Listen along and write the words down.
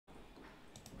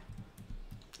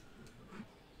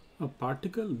A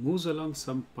particle moves along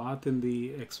some path in the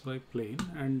xy plane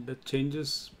and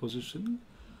changes position.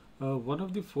 One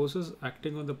of the forces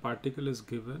acting on the particle is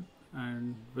given,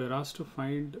 and we're asked to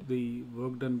find the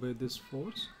work done by this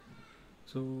force.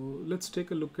 So let's take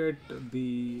a look at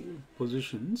the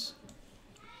positions.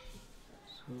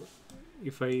 So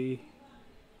if I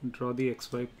draw the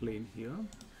xy plane here,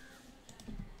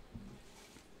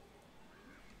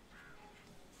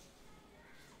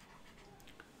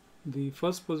 the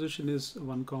first position is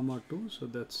 1, 2, so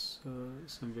that's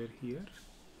somewhere here,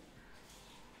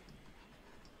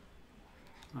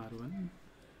 R1.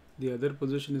 The other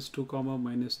position is 2,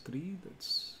 -3,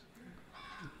 that's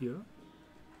here.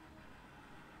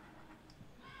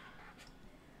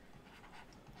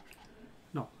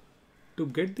 Now, to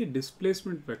get the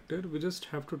displacement vector, we just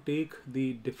have to take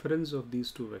the difference of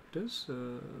these two vectors.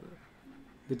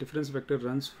 The difference vector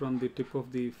runs from the tip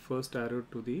of the first arrow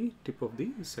to the tip of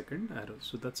the second arrow.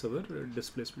 So that's our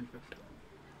displacement vector.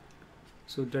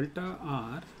 So delta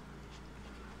R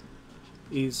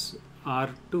is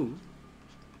R2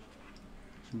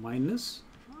 minus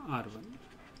R1.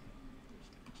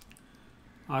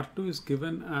 R2 is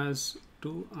given as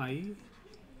 2I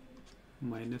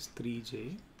minus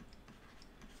 3J.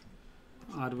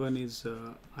 R1 is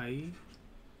I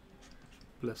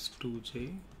plus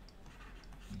 2J.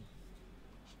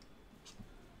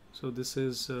 So this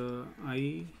is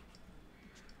I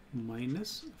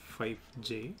minus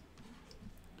 5J.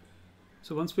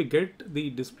 So once we get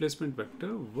the displacement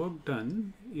vector, work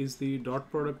done is the dot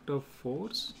product of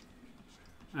force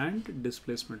and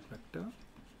displacement vector.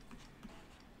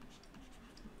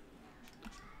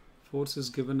 Force is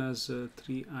given as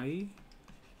 3I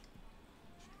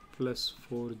plus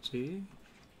 4J.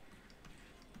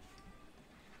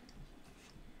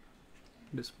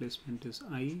 Displacement is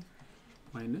I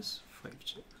minus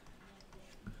 5J.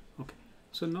 Okay,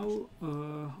 so now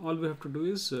all we have to do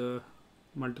is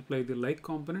multiply the like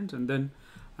components and then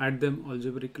add them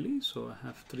algebraically. So I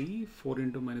have 3, 4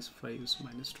 into minus 5 is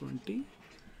minus 20.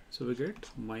 So we get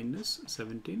minus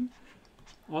 17.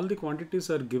 All the quantities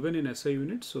are given in SI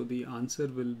units, so the answer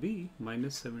will be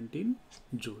minus 17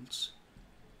 joules.